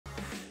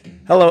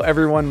Hello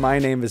everyone, my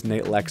name is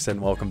Nate Lex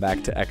and welcome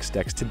back to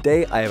XDex.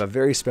 Today I have a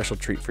very special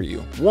treat for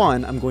you.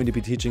 One, I'm going to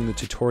be teaching the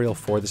tutorial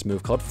for this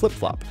move called Flip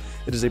Flop.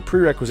 It is a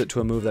prerequisite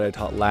to a move that I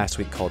taught last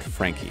week called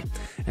Frankie.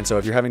 And so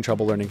if you're having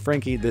trouble learning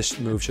Frankie, this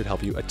move should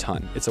help you a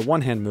ton. It's a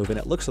one-hand move and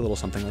it looks a little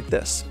something like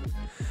this.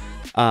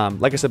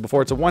 Like I said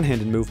before, it's a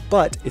one-handed move,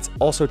 but it's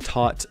also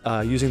taught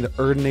using the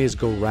Erdnase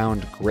Go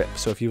Round grip.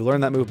 So if you've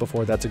learned that move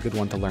before, that's a good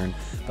one to learn.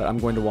 But I'm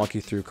going to walk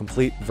you through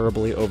complete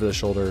verbally over the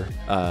shoulder.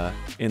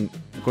 I'm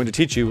going to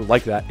teach you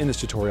like that in this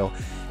tutorial.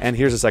 And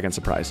here's a second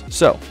surprise.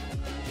 So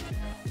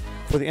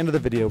for the end of the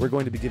video, we're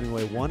going to be giving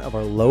away one of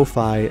our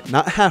lo-fi,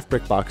 not half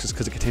brick boxes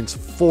because it contains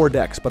 4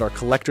 decks, but our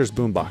collector's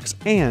boombox.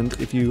 And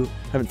if you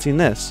haven't seen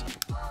this,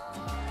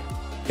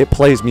 it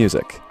plays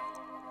music.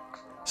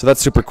 So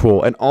that's super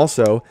cool. And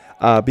also,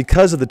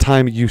 because of the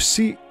time you've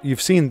seen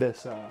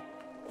this,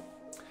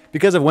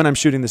 because of when I'm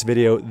shooting this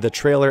video, the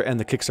trailer and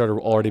the Kickstarter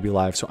will already be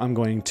live. So I'm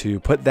going to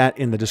put that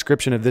in the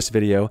description of this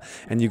video,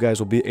 and you guys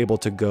will be able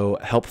to go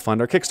help fund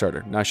our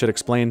Kickstarter. Now I should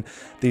explain,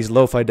 these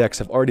lo-fi decks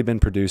have already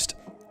been produced,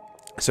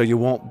 so you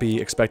won't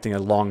be expecting a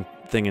long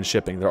thing in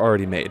shipping. They're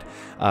already made.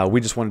 We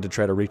just wanted to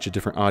try to reach a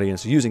different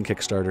audience using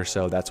Kickstarter,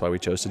 so that's why we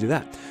chose to do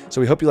that. So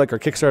we hope you like our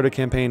Kickstarter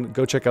campaign.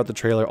 Go check out the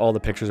trailer, all the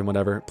pictures and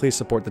whatever. Please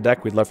support the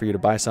deck. We'd love for you to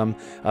buy some,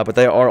 but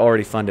they are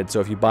already funded, so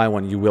if you buy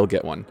one, you will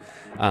get one.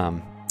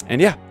 And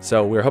yeah,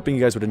 so we're hoping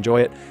you guys would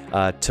enjoy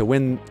it. To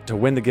win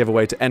the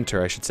giveaway, to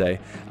enter, I should say,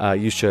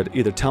 you should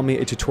either tell me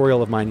a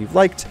tutorial of mine you've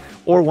liked,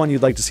 or one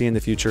you'd like to see in the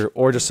future,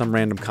 or just some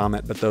random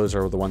comment, but those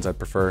are the ones I'd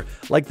prefer.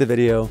 Like the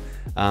video,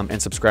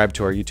 and subscribe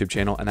to our YouTube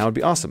channel, and that would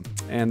be awesome.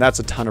 And that's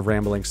a ton of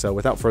rambling, so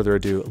without further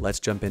ado, let's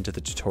jump into the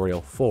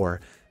tutorial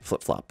for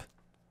Flip Flop.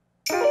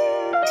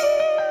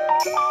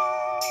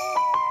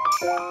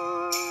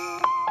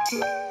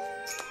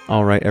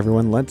 Alright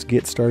everyone, let's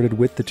get started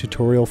with the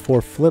tutorial for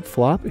Flip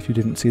Flop. If you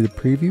didn't see the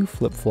preview,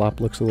 Flip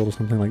Flop looks a little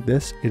something like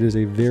this. It is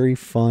a very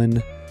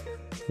fun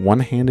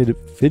one-handed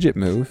fidget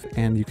move,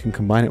 and you can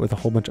combine it with a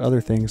whole bunch of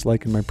other things,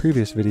 like in my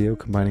previous video,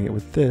 combining it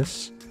with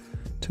this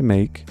to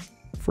make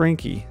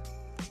Frankie.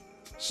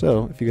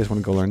 So if you guys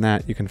want to go learn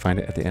that, you can find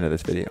it at the end of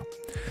this video.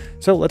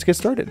 So let's get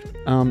started.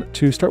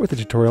 To start with the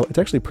tutorial, it's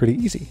actually pretty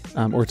easy,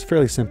 or it's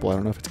fairly simple. I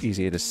don't know if it's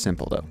easy, it is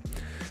simple though.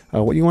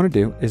 What you want to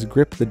do is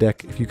grip the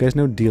deck. If you guys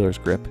know dealer's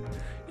grip,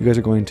 you guys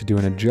are going to do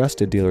an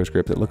adjusted dealer's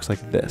grip that looks like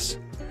this.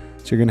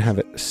 So you're going to have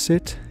it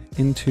sit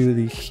into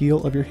the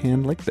heel of your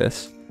hand like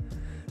this,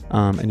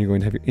 and you're going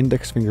to have your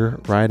index finger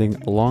riding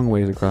a long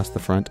ways across the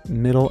front,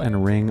 middle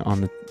and ring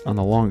on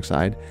the long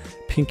side,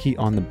 pinky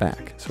on the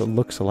back. So it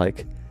looks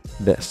like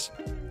this.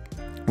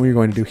 What you're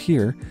going to do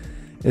here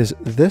is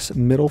this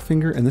middle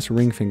finger and this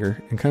ring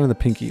finger and kind of the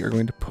pinky are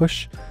going to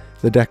push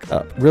the deck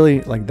up,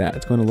 really like that.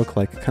 It's going to look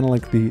like kind of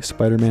like the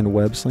Spider-Man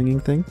web slinging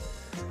thing.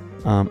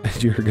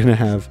 And you're going to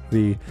have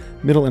the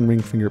middle and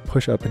ring finger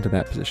push up into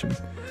that position.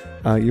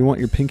 You want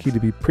your pinky to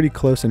be pretty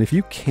close, and if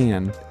you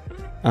can,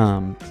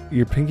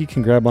 your pinky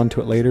can grab onto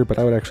it later, but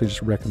I would actually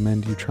just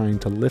recommend you trying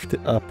to lift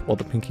it up while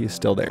the pinky is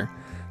still there.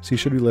 So you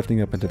should be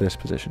lifting up into this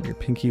position. Your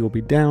pinky will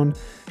be down,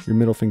 your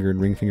middle finger and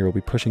ring finger will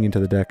be pushing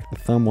into the deck, the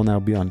thumb will now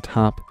be on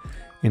top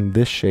in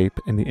this shape,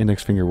 and the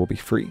index finger will be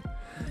free.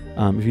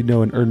 If you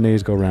know an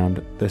Erdnase Go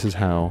Round, this is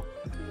how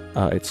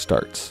it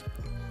starts.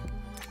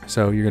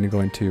 So you're going to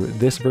go into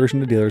this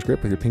version of dealer's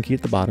grip with your pinky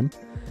at the bottom.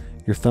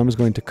 Your thumb is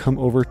going to come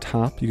over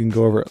top. You can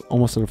go over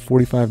almost at a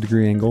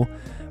 45-degree angle.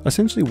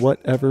 Essentially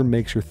whatever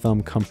makes your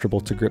thumb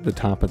comfortable to grip the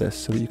top of this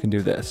so that you can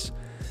do this.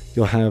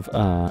 You'll have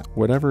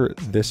whatever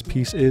this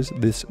piece is,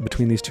 this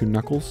between these two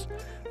knuckles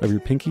of your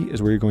pinky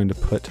is where you're going to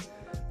put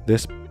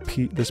this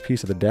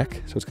piece of the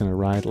deck. So it's going to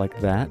ride like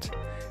that.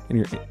 And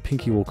your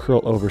pinky will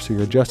curl over, so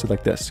you're adjusted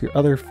like this. Your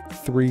other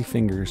 3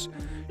 fingers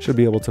should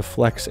be able to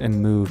flex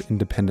and move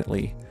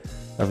independently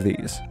of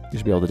these. You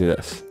should be able to do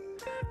this.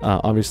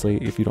 Obviously,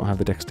 if you don't have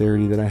the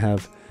dexterity that I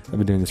have, I've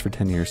been doing this for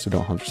 10 years, so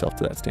don't hold yourself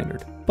to that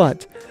standard.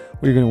 But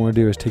what you're going to want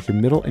to do is take your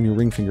middle and your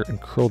ring finger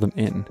and curl them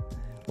in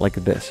like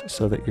this,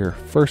 so that your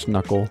first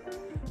knuckle,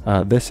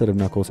 this set of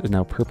knuckles, is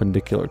now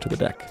perpendicular to the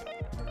deck,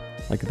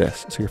 like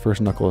this. So your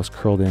first knuckle is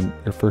curled in,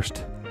 your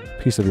first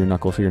piece of your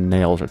knuckle, so your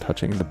nails are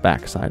touching the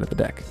back side of the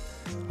deck,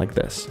 like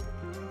this.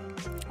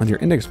 With your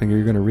index finger,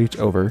 you're going to reach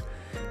over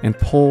and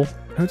pull,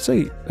 I would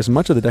say, as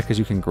much of the deck as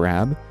you can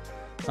grab.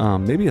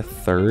 Maybe a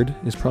third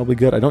is probably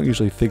good. I don't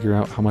usually figure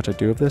out how much I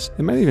do of this.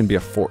 It might even be a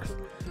fourth.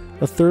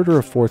 A third or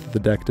a fourth of the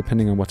deck,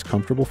 depending on what's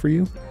comfortable for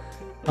you.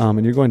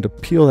 And you're going to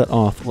peel that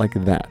off like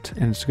that.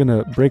 And it's going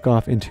to break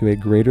off into a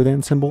greater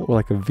than symbol, or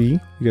like a V.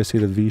 You guys see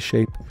the V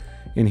shape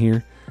in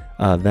here?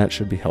 That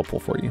should be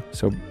helpful for you.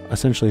 So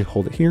essentially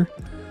hold it here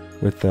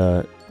with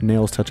the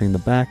nails touching the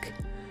back.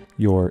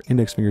 Your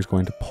index finger is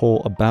going to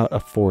pull about a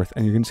fourth,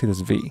 and you're going to see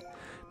this V.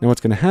 Now what's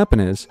going to happen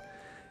is,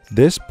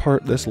 this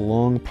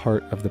long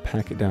part of the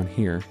packet down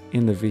here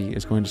in the V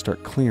is going to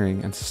start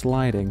clearing and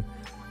sliding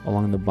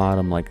along the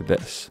bottom like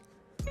this.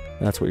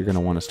 That's what you're going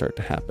to want to start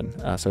to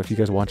happen. So if you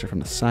guys watch it from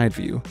the side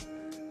view,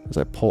 as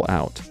I pull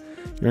out,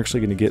 you're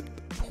actually going to get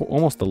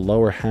almost the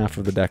lower half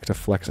of the deck to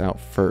flex out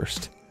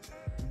first.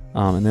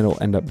 and then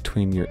it'll end up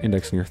between your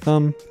index and your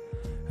thumb,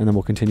 and then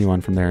we'll continue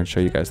on from there and show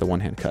you guys the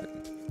one-hand cut.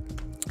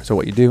 So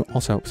what you do,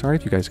 also, sorry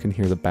if you guys can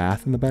hear the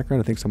bath in the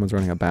background. I think someone's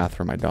running a bath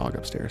for my dog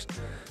upstairs.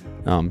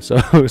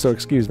 So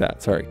excuse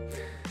that, sorry.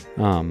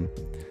 So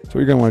what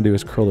you're gonna wanna do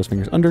is curl those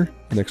fingers under,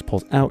 index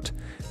pulls out.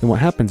 Then what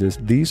happens is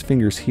these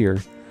fingers here,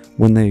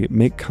 when they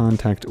make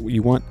contact,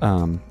 you want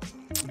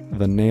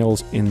the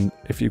nails in,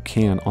 if you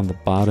can, on the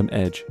bottom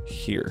edge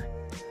here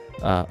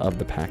of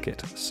the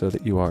packet, so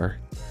that you are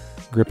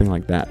gripping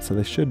like that. So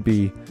they should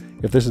be,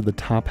 if this is the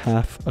top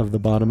half of the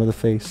bottom of the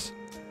face,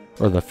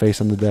 or the face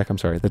on the deck, I'm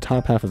sorry, the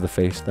top half of the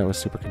face, that was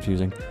super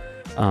confusing.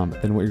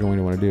 Then what you're going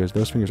to want to do is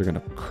those fingers are going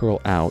to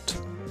curl out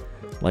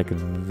like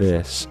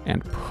this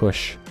and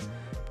push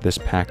this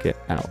packet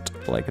out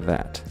like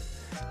that.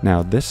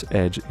 Now this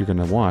edge you're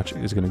going to watch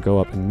is going to go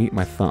up and meet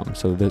my thumb,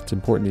 so that's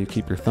important that you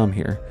keep your thumb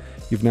here.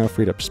 You've now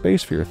freed up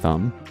space for your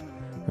thumb,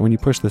 and when you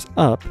push this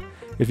up,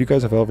 if you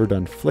guys have ever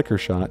done flicker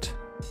shot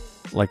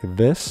like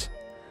this,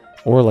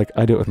 or like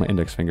I do it with my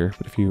index finger,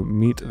 but if you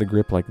meet the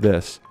grip like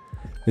this,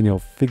 then you'll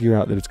figure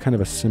out that it's kind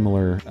of a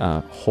similar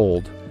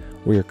hold,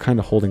 where you're kind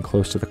of holding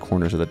close to the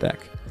corners of the deck.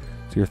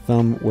 So your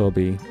thumb will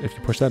be, if you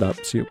push that up,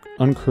 so you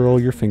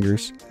uncurl your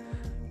fingers,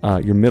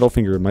 your middle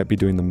finger might be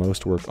doing the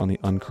most work on the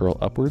uncurl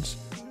upwards,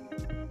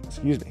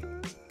 excuse me,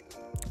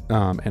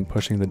 and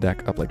pushing the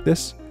deck up like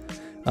this.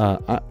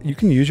 You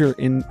can use your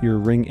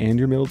ring and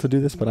your middle to do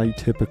this, but I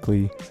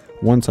typically,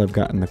 once I've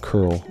gotten the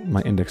curl,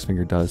 my index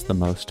finger does the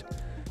most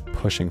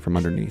pushing from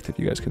underneath, if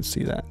you guys can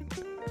see that,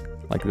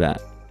 like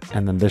that.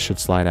 And then this should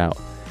slide out.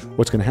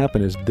 What's going to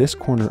happen is this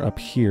corner up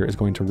here is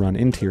going to run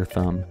into your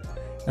thumb,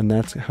 and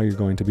that's how you're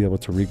going to be able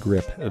to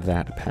re-grip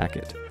that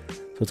packet.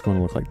 So it's going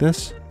to look like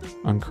this,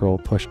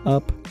 uncurl, push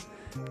up.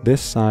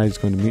 This side is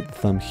going to meet the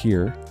thumb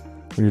here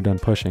when you're done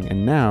pushing,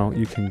 and now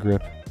you can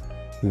grip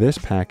this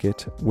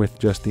packet with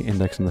just the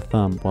index and the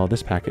thumb, while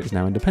this packet is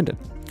now independent.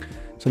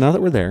 So now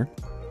that we're there,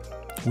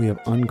 we have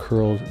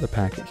uncurled the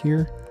packet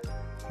here,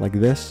 like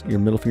this. Your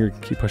middle finger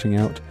can keep pushing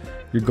out.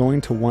 You're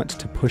going to want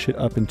to push it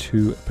up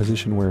into a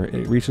position where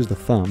it reaches the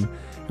thumb,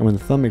 and when the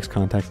thumb makes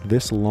contact,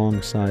 this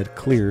long side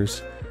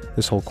clears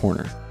this whole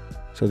corner.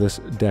 So this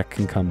deck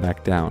can come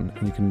back down,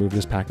 and you can move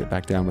this packet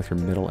back down with your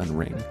middle and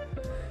ring.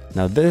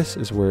 Now this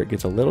is where it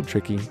gets a little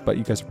tricky, but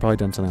you guys have probably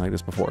done something like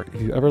this before.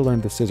 If you've ever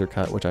learned the scissor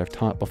cut, which I've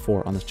taught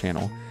before on this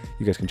channel,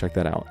 you guys can check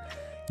that out.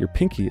 Your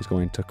pinky is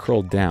going to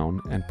curl down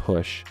and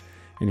push,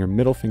 and your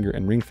middle finger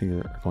and ring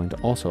finger are going to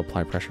also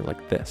apply pressure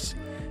like this.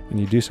 And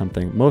you do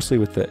something mostly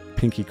with the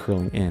pinky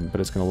curling in, but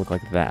it's going to look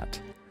like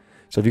that.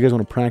 So if you guys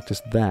want to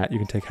practice that, you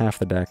can take half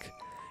the deck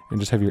and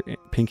just have your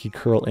pinky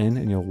curl in,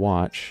 and you'll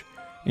watch,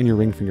 and your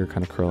ring finger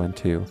kind of curl in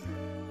too.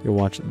 You'll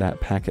watch that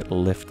packet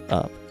lift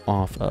up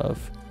off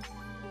of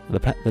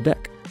the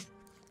deck.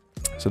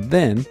 So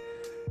then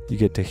you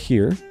get to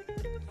here,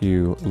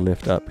 you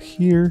lift up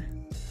here,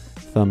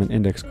 thumb and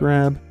index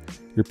grab,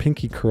 your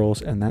pinky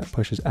curls, and that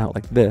pushes out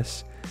like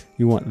this.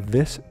 You want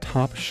this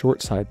top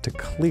short side to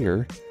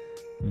clear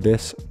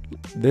this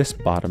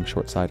bottom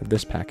short side of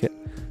this packet,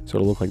 so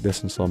it'll look like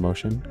this in slow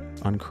motion.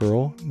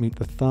 Uncurl, meet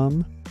the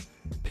thumb,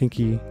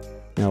 pinky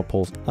now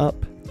pulls up,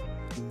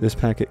 this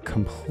packet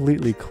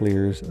completely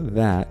clears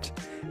that,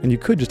 and you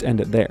could just end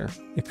it there.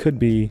 It could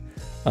be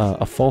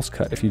a false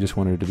cut if you just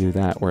wanted to do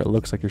that, where it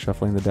looks like you're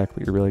shuffling the deck,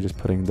 but you're really just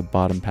putting the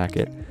bottom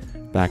packet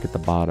back at the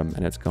bottom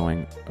and it's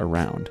going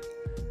around.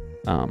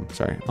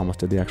 Sorry, almost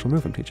did the actual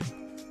move I'm teaching,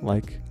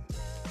 like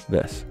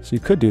this. So you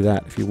could do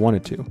that if you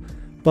wanted to.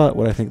 But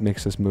what I think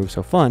makes this move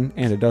so fun,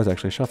 and it does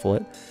actually shuffle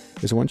it,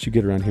 is once you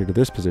get around here to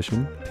this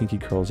position, pinky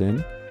curls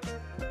in,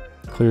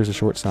 clears the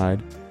short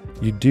side,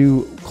 you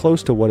do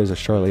close to what is a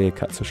Charlier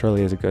cut. So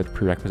Charlier is a good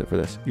prerequisite for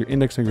this. Your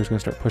index finger is going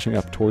to start pushing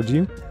up towards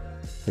you,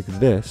 like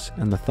this,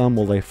 and the thumb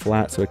will lay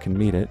flat so it can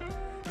meet it.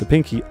 The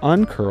pinky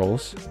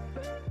uncurls,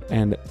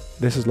 and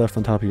this is left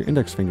on top of your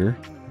index finger.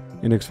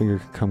 Index finger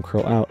can come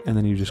curl out, and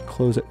then you just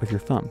close it with your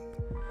thumb.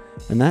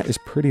 And that is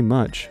pretty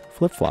much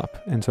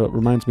flip-flop. And so it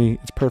reminds me,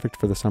 it's perfect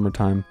for the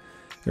summertime.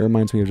 It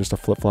reminds me of just a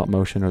flip-flop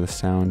motion, or the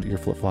sound your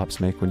flip-flops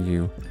make when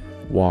you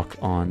walk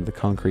on the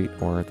concrete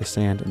or the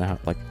sand, and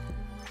that like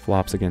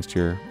flops against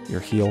your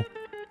heel.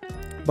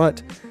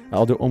 But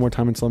I'll do it one more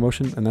time in slow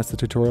motion, and that's the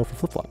tutorial for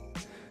flip-flop.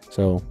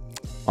 So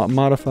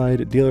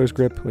modified dealer's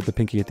grip with the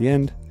pinky at the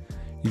end.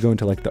 You go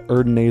into like the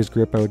Erdnase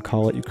grip, I would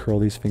call it. You curl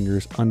these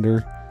fingers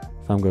under,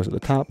 thumb goes at the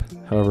top,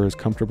 however is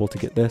comfortable to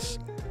get this.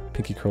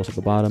 Pinky curls at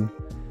the bottom,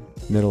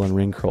 middle and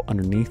ring curl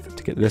underneath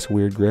to get this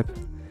weird grip.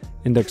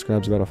 Index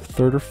grabs about a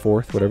third or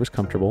fourth, whatever's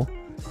comfortable.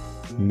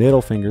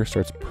 Middle finger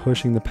starts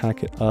pushing the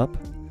packet up,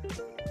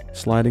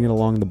 sliding it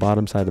along the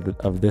bottom side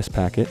of this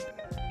packet,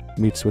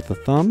 meets with the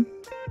thumb.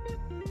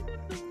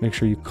 Make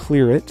sure you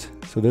clear it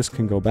so this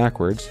can go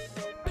backwards.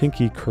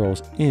 Pinky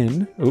curls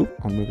in. Ooh,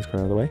 I'll move this card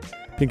out of the way.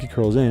 Pinky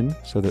curls in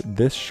so that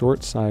this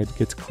short side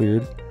gets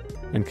cleared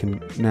and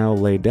can now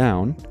lay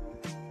down.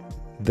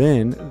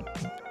 Then,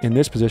 in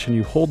this position,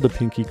 you hold the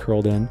pinky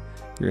curled in.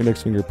 Your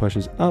index finger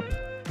pushes up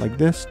like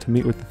this to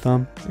meet with the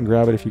thumb and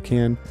grab it if you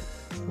can.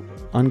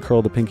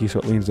 Uncurl the pinky so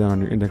it leans down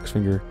on your index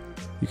finger.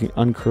 you can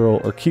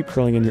uncurl or keep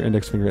curling in your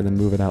index finger and then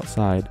move it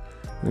outside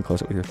and then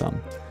close it with your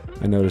thumb.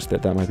 I noticed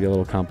that that might be a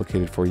little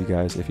complicated for you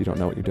guys if you don't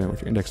know what you're doing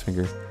with your index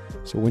finger.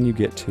 So when you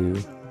get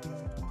to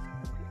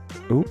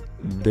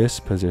this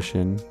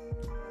position,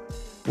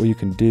 what you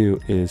can do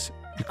is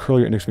you curl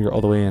your index finger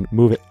all the way in,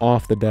 move it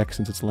off the deck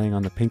since it's laying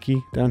on the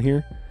pinky down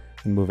here,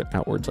 and move it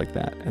outwards like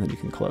that, and then you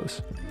can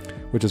close.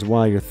 Which is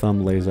why your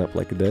thumb lays up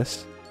like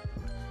this,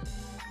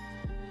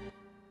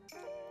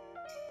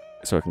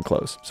 so it can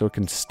close. So it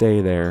can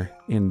stay there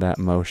in that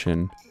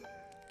motion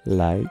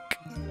like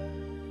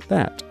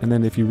that. And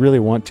then if you really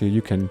want to,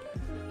 you can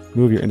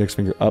move your index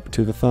finger up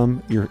to the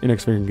thumb. Your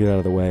index finger can get out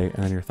of the way,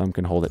 and then your thumb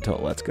can hold it till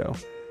it lets go.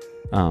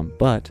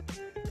 But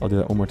I'll do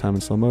that one more time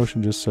in slow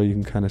motion just so you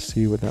can kind of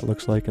see what that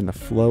looks like in the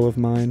flow of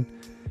mine.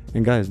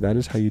 And guys, that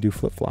is how you do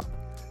flip-flop.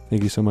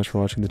 Thank you so much for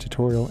watching the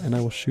tutorial, and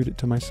I will shoot it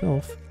to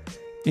myself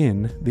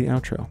in the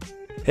outro.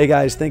 Hey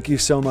guys, thank you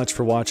so much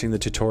for watching the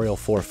tutorial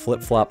for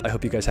Flip Flop. I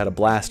hope you guys had a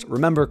blast.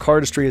 Remember,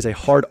 cardistry is a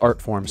hard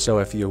art form, so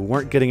if you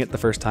weren't getting it the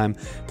first time,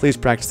 please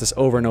practice this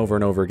over and over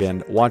and over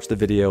again. Watch the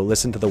video,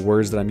 listen to the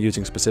words that I'm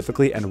using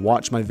specifically, and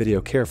watch my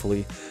video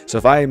carefully. So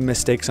if I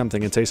mistake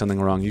something and say something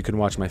wrong, you can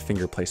watch my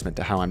finger placement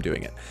to how I'm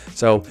doing it.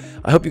 So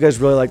I hope you guys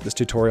really like this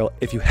tutorial.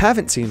 If you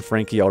haven't seen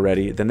Frankie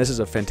already, then this is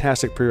a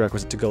fantastic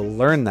prerequisite to go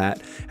learn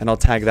that, and I'll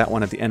tag that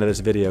one at the end of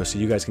this video so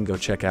you guys can go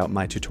check out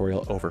my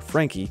tutorial over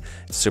Frankie.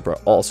 It's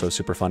also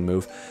super fun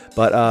move.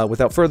 But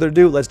without further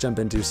ado, let's jump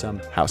into some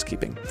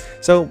housekeeping.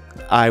 So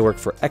I work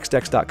for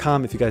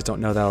xdex.com. If you guys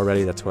don't know that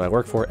already, that's what I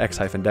work for,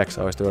 x-dex.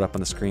 I always throw it up on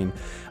the screen.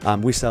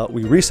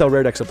 We resell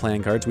rare decks of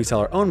playing cards. We sell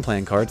our own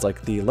playing cards,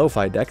 like the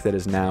Lo-Fi deck that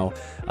is now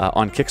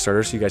on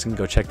Kickstarter, so you guys can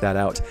go check that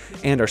out.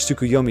 And our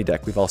Tsukuyomi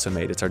deck we've also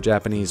made. It's our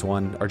Japanese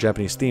one, our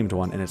Japanese themed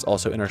one, and it's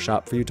also in our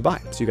shop for you to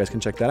buy, so you guys can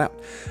check that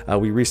out.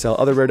 We resell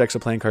other rare decks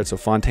of playing cards, so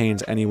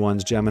Fontaines,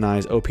 Anyones,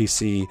 Geminis,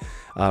 OPC,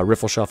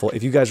 Riffle Shuffle.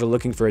 If you guys are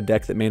looking for a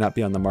deck that may not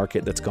be on the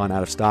market that's gone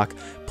out of stock,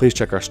 please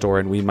check our store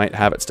and we might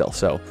have it still.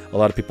 So a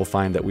lot of people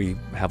find that we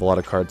have a lot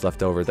of cards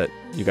left over that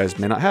you guys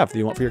may not have that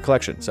you want for your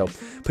collection. So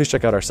please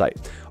check out our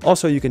site.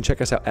 Also, you can check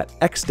us out at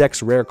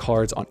xdex rare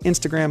cards on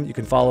Instagram. You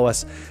can follow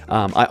us.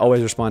 I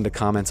always respond to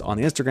comments on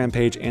the Instagram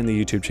page and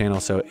the YouTube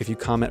channel. So if you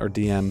comment or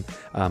DM,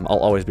 I'll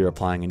always be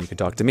replying and you can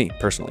talk to me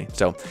personally.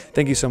 So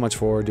thank you so much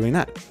for doing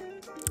that.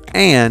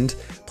 And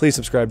please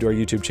subscribe to our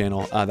YouTube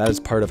channel. That is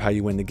part of how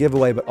you win the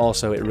giveaway, but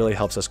also it really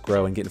helps us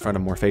grow and get in front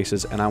of more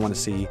faces. And I want to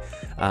see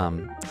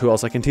who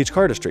else I can teach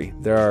cardistry.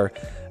 There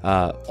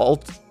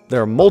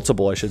are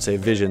multiple, I should say,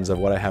 visions of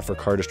what I have for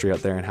cardistry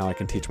out there and how I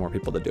can teach more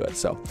people to do it.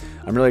 So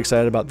I'm really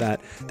excited about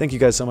that. Thank you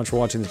guys so much for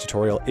watching the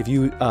tutorial. If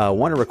you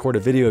want to record a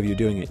video of you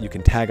doing it, you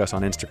can tag us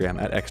on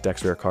Instagram at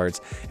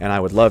xdexrarecards, and I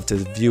would love to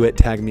view it,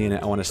 tag me in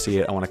it. I want to see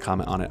it. I want to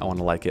comment on it. I want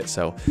to like it.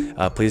 So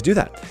please do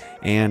that.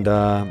 And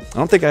I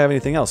don't think I have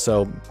anything else.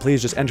 So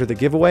please just enter the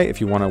giveaway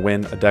if you want to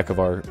win a deck of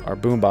our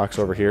boombox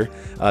over here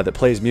that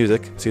plays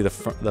music. See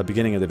the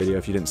beginning of the video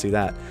if you didn't see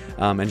that.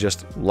 And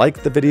just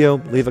like the video,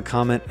 leave a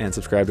comment, and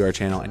subscribe to our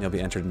channel, and you'll be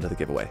entered into the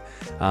giveaway.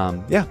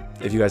 Yeah,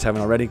 if you guys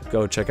haven't already,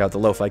 go check out the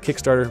Lo-Fi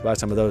Kickstarter, buy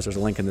some of those. There's a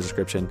link in the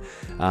description.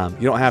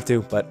 You don't have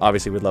to, but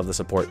obviously we'd love the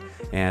support.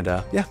 And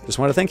yeah, just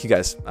want to thank you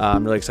guys.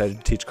 I'm really excited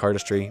to teach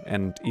cardistry,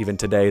 and even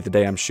today, the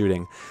day I'm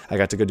shooting, I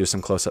got to go do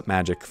some close-up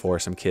magic for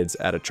some kids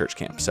at a church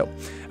camp. So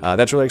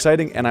that's really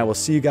exciting, and I will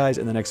see you guys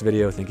in the next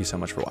video. Thank you so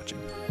much for watching.